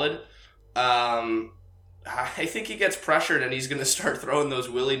solid. I think he gets pressured and he's going to start throwing those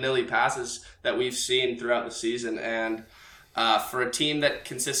willy-nilly passes that we've seen throughout the season. And for a team that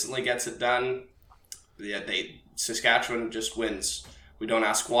consistently gets it done, Saskatchewan just wins. We don't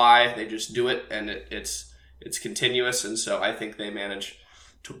ask why; they just do it, and it's continuous. And so I think they manage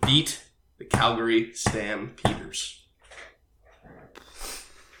to beat the Calgary Stampeders.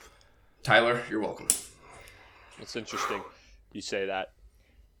 Tyler, you're welcome. It's interesting you say that.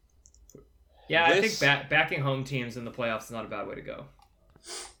 Yeah, I This- think backing home teams in the playoffs is not a bad way to go.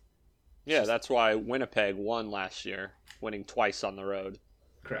 Yeah, that's why Winnipeg won last year, winning twice on the road.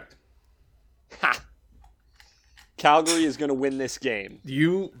 Correct. Ha! Calgary is going to win this game.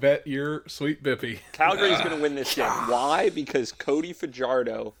 You bet your sweet bippy. Calgary is going to win this game. Why? Because Cody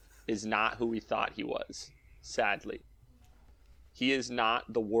Fajardo is not who we thought he was, sadly. He is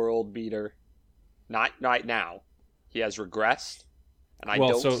not the world beater. Not right now. He has regressed, and I Well,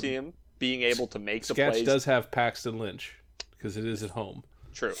 don't so see him being able to make the Sketch plays. does have Paxton Lynch because it is at home.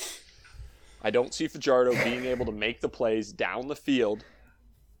 True. I don't see Fajardo being able to make the plays down the field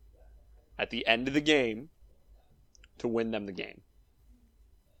at the end of the game to win them the game.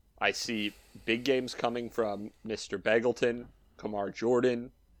 I see big games coming from Mr. Beggleton, Kamar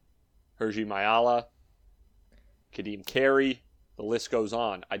Jordan, Herji Mayala, Kadeem Carey. The list goes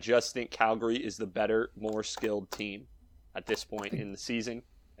on. I just think Calgary is the better, more skilled team at this point in the season,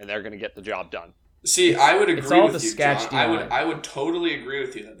 and they're going to get the job done. See, I would agree all with the you, sketch John. D-line. I would totally agree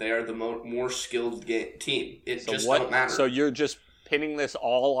with you that they are the more skilled team. It just don't matter. So you're just pinning this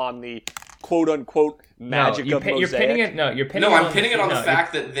all on the quote-unquote magic no, of you're Mosaic? pinning it. No, you're pinning. No, it I'm pinning it on the no,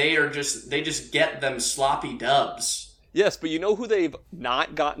 fact that they just get them sloppy dubs. Yes, but you know who they've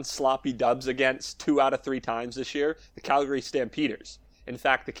not gotten sloppy dubs against 2 out of 3 times this year? The Calgary Stampeders. In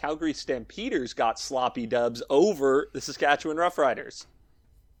fact, the Calgary Stampeders got sloppy dubs over the Saskatchewan Roughriders.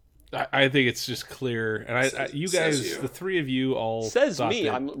 I think it's just clear, and you guys, the three of you, all says thought me.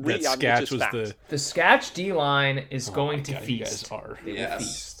 that Skatch was the Skatch D line is going to God, feast. You guys are. They will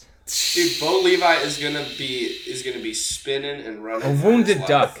feast. Dude, Bo Levi is gonna be spinning and running. A wounded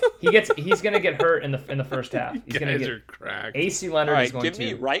duck. He's gonna get hurt in the first half. He's gonna guys get are cracked. AC Leonard All right, is going give to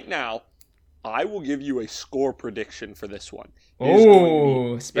me right now. I will give you a score prediction for this one.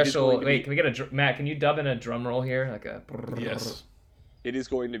 Oh, special. Wait, can we get a Matt? Can you dub in a drum roll here, like a? Yes. It is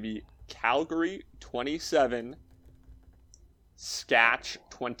going to be Calgary 27, Skatch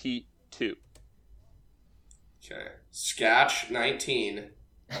 22. Okay, Skatch 19,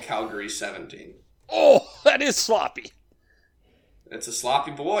 Calgary 17. Oh, that is sloppy. It's a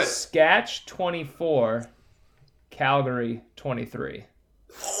sloppy boy. Skatch 24, Calgary 23.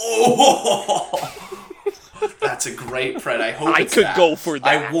 Oh, that's a great Fred. I hope I it's could that. go for that.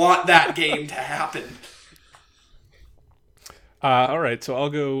 I want that game to happen. All right, so I'll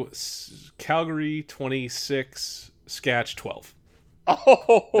go Calgary 26, Skatch 12.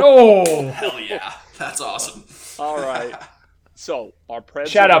 Oh! Hell yeah, that's awesome. All right. So our Preds.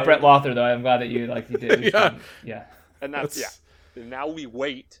 Shout out away, Brett Lothar, though. I'm glad that you did. Yeah. Yeah. and that's. And now we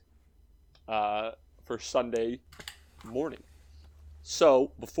wait for Sunday morning.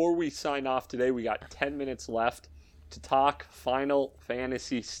 So before we sign off today, we got 10 minutes left to talk Final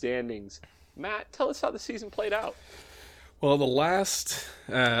Fantasy standings. Matt, tell us how the season played out. Well, the last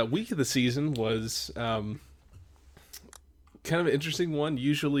week of the season was kind of an interesting one.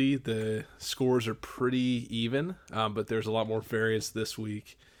 Usually the scores are pretty even, but there's a lot more variance this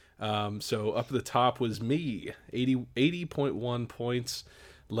week. So up at the top was me, 80.1 points,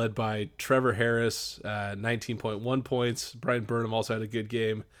 led by Trevor Harris, 19.1 points. Brian Burnham also had a good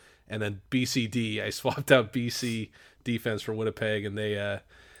game. And then BCD, I swapped out BC defense for Winnipeg, and they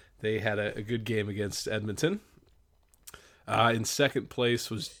had a good game against Edmonton. In second place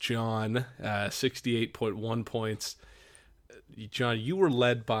was John, 68.1 points. John, you were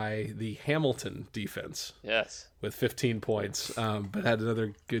led by the Hamilton defense. Yes. With 15 points, but had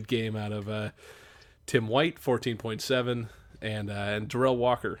another good game out of Tim White, 14.7, and Darrell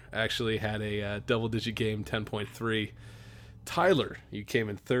Walker actually had a double-digit game, 10.3. Tyler, you came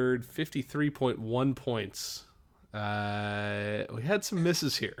in third, 53.1 points. We had some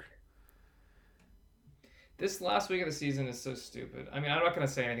misses here. This last week of the season is so stupid. I mean, I'm not going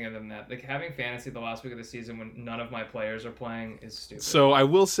to say anything other than that. Like, having fantasy the last week of the season when none of my players are playing is stupid. So I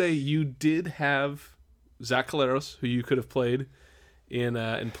will say you did have Zach Caleros, who you could have played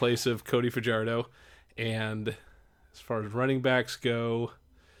in place of Cody Fajardo. And as far as running backs go,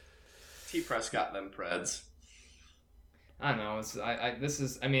 T-Press got them Preds. I don't know.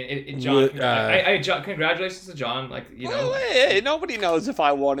 John. John, congratulations to John. Like, you know, Well, hey, nobody knows if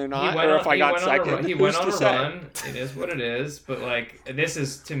I won or not, or if I got second. He went on a run. It is what it is. But like, this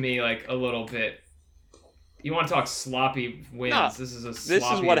is to me like a little bit. You want to talk sloppy wins? No, this is This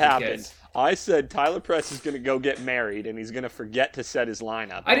is what happened. I said Tyler Press is going to go get married, and he's going to forget to set his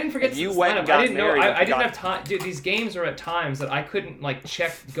lineup. I didn't forget. You to went lineup. and got I didn't know. married. I didn't have time, dude. These games are at times that I couldn't like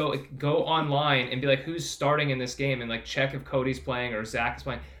check. Go online and be like, who's starting in this game, and like check if Cody's playing or Zach is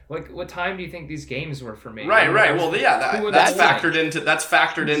playing. Like, what time do you think these games were for me? Right. Well, yeah, that's factored playing? into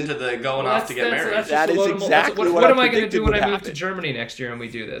the going off to get married. That is exactly what am I going to do when would I move happen. to Germany next year and we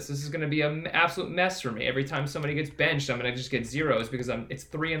do this? This is going to be an absolute mess for me. Every time somebody gets benched, I'm going to just get zeros because it's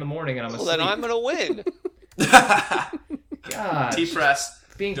 3 a.m. and I'm asleep. Well, then I'm going to win. God, T-Press,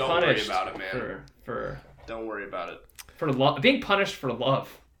 being don't punished worry about it, man. for Don't worry about it. being punished for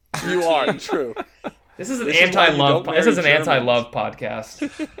love. You are, true. This is an This is why you anti-love. don't This is an marry anti-love podcast.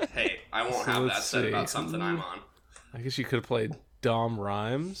 Hey, I won't So have that let's said see. about something I'm on. I guess you could have played Dom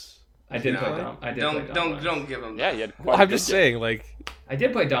Rhymes. I did play No. Dom. I did play Dom Rhymes. Don't give him. Yeah, you had quite Well, a I'm good just game. saying, like, I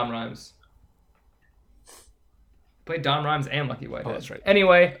did play Dom Rhymes. Played Dom Rhymes and Lucky Whitehead. Oh, that's right.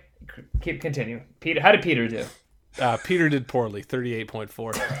 Anyway, continue. Peter, how did Peter do? Peter did poorly,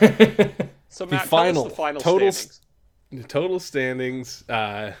 38.4. So, The Matt, final, tell us the final total standings. The total standings,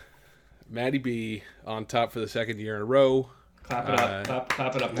 Matty B on top for the second year in a row. Clap it up.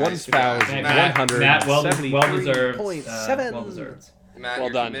 Clap it up. 1,173.7. Matt, well deserved. Well deserved. Matt, Well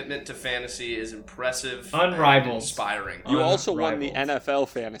your done. commitment to fantasy is impressive, Unrivaled. and inspiring. You also won the Unrivaled. NFL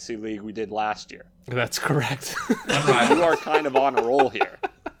fantasy league we did last year. That's correct. Unrivaled. You are kind of on a roll here.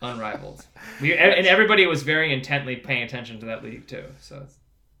 Unrivaled. And everybody was very intently paying attention to that league too. So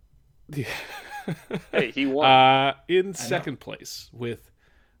Hey, he won. In second place with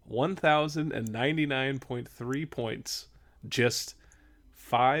 1,099.3 points, just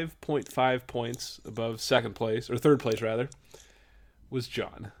 5.5 points above second place, or third place rather, was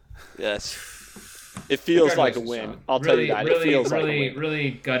John. Yes. It feels like a Congratulations, win. Sean. I'll tell you that. It feels like a win.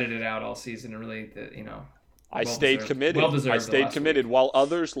 Really gutted it out all season, and really, I stayed committed. I stayed committed. While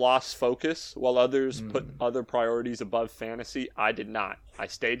others lost focus, while others put other priorities above fantasy, I did not. I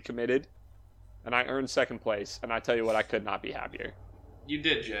stayed committed, and I earned second place. And I tell you what, I could not be happier. You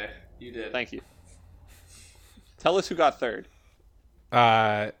did, Jay. You did. Thank you. Tell us who got third.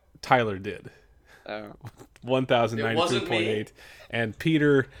 Tyler did. 1,093.8. And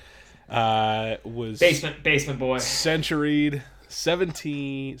Peter was basement boy. centuried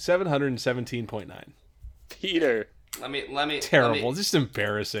 717.9. Peter. Let me Terrible. Just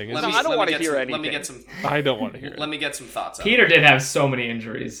embarrassing. I don't want to hear anything. Let me get some. I don't want to hear it. Let me get some thoughts. Peter did have so many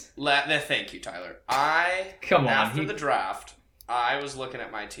injuries. Thank you, Tyler. After the draft, I was looking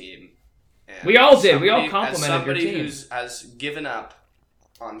at my team. And we all did. We all complimented your team. As somebody who has given up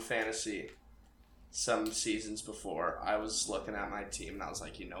on fantasy some seasons before, I was looking at my team and I was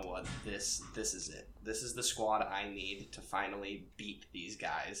like, you know what? This is it. This is the squad I need to finally beat these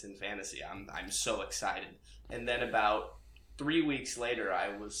guys in fantasy. I'm so excited. And then about 3 weeks later, I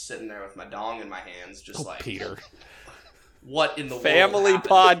was sitting there with my dong in my hands, just like, Peter. What in the Family world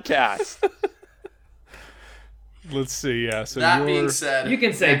podcast. Let's see. Yeah. So that being said, you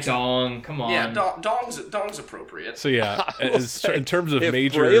can say dong. Come on. Yeah, dong's appropriate. So yeah, in terms of if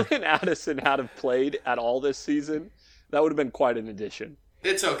major, Braylon Addison had have played at all this season, that would have been quite an addition.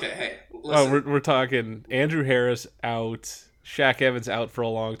 It's okay. Hey, listen. we're talking Andrew Harris out, Shaq Evans out for a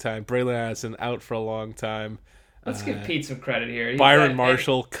long time, Braylon Addison out for a long time. Let's give Pete some credit here. Byron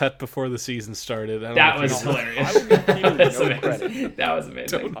Marshall cut before the season started. That was hilarious. I would give Peter no amazing. credit. That was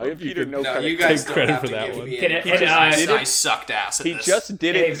amazing. I'll give Peter no No, credit. you guys Take don't credit have for to that give one. me Can any. it- I sucked ass at He this. just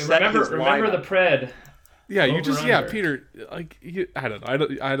didn't Hey, set his remember lineup. the pred. Yeah, you Over just under. Peter. Like I don't know.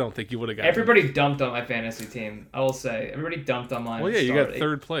 I don't think you would have got. Everybody dumped on my fantasy team. I will say everybody dumped on mine. Well, yeah, you got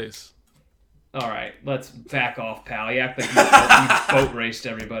third place. All right, let's back off, pal. You act like you boat raced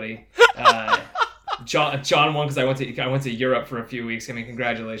everybody. John won because I went to Europe for a few weeks. I mean,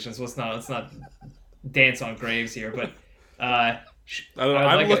 congratulations. Let's not dance on graves here, but I don't know.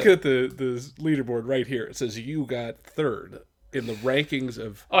 I'm looking at the leaderboard right here. It says you got third in the rankings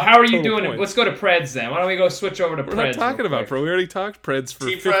of. Oh, how are you total doing? points. Let's go to Preds then. Why don't we go switch over to Preds? We're not talking real about quick? Pro. We already talked Preds for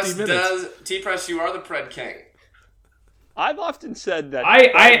 50 minutes. T-Press, you are the Pred King. I've often said that. I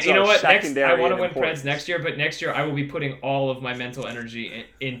Preds you know are what? Next, secondary I want to in win importance. Preds next year, but next year I will be putting all of my mental energy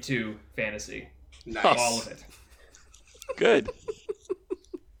into fantasy. Nice. All of it. Good.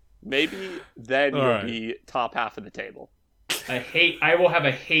 Maybe then All you'll right. be top half of the table. I will have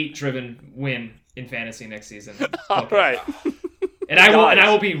a hate-driven win in fantasy next season. All right. And I Guys.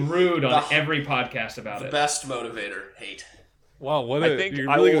 will be rude on every podcast about it. Best motivator. Hate. Wow, I think you're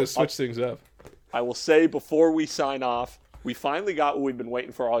I really will- going to switch things up. I will say before we sign off, we finally got what we've been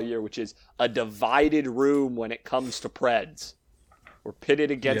waiting for all year, which is a divided room when it comes to Preds. We're pitted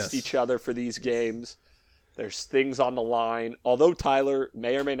against Yes. each other for these games. There's things on the line. Although Tyler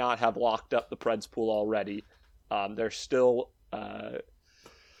may or may not have locked up the Preds pool already, there's still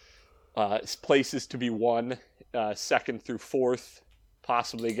places to be won, second through fourth,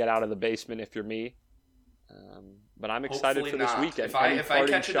 possibly get out of the basement if you're me. But I'm excited Hopefully for this not. weekend. If I Any parting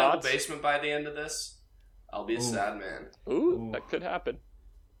catch a double shots? basement by the end of this, I'll be a sad man. Ooh, that could happen.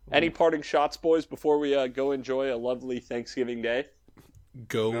 Any parting shots, boys, before we go enjoy a lovely Thanksgiving day?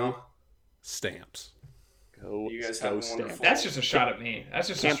 Go No. Stamps. Go, You guys go have a Stamps. wonderful- That's just a shot at me. That's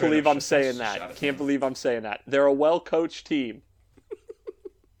just. Can't a straight believe up I'm saying shot that. at Can't me. believe I'm saying that. They're a well-coached team.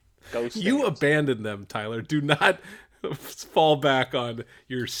 Go Stamps. You abandoned them, Tyler. Do not fall back on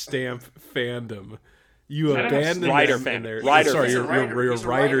your Stamp fandom. You I don't abandoned Ryder them fan. in their. Ryder sorry, fan. you're He's a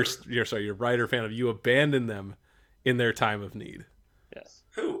Ryder. You're Ryder fan of. You abandoned them in their time of need. Yes.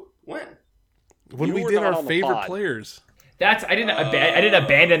 Who? When? When You we were did not our on the favorite pod. players. I didn't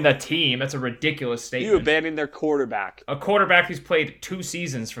abandon the team. That's a ridiculous statement. You abandoned their quarterback. A quarterback who's played 2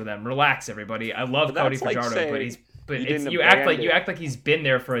 seasons for them. Relax, everybody. I love But Cody that's like Fajardo, saying but you it's didn't you act like abandon- he's been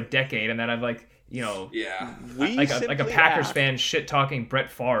there for a decade, and then I'm like, Yeah. We like a simply Packers act- fan shit talking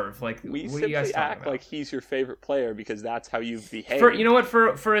Brett Favre. Like, We what are you guys simply talking act about? like he's your favorite player because that's how you've behaved. For you know what,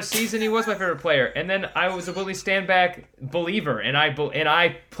 for a season he was my favorite player, and then I was a Willie Stanback believer, and I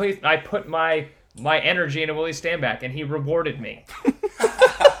put my energy into Willie Stanback, and he rewarded me.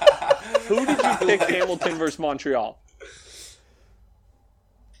 Who did you pick Hamilton versus Montreal?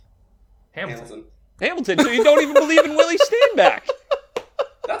 Hamilton. Hamilton, so you don't even believe in Willie Stanback.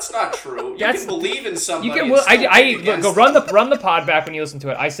 That's not true. You That's- can believe in somebody. You can. and Well, still pick against go run the pod back when you listen to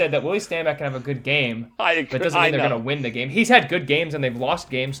it. I said that Willie Stanback can have a good game, I but it doesn't mean they're know. going to win the game. He's had good games and they've lost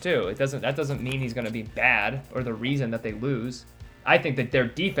games too. That doesn't mean he's going to be bad or the reason that they lose. I think that their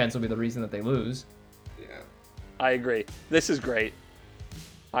defense will be the reason that they lose. Yeah. I agree. This is great.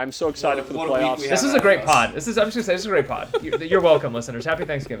 I'm so excited for the What a week playoffs. we This have is a great ahead of us. pod. I'm just gonna say this is a great pod. You're welcome, listeners. Happy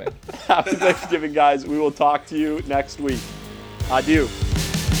Thanksgiving. Happy Thanksgiving, guys. We will talk to you next week. Adieu.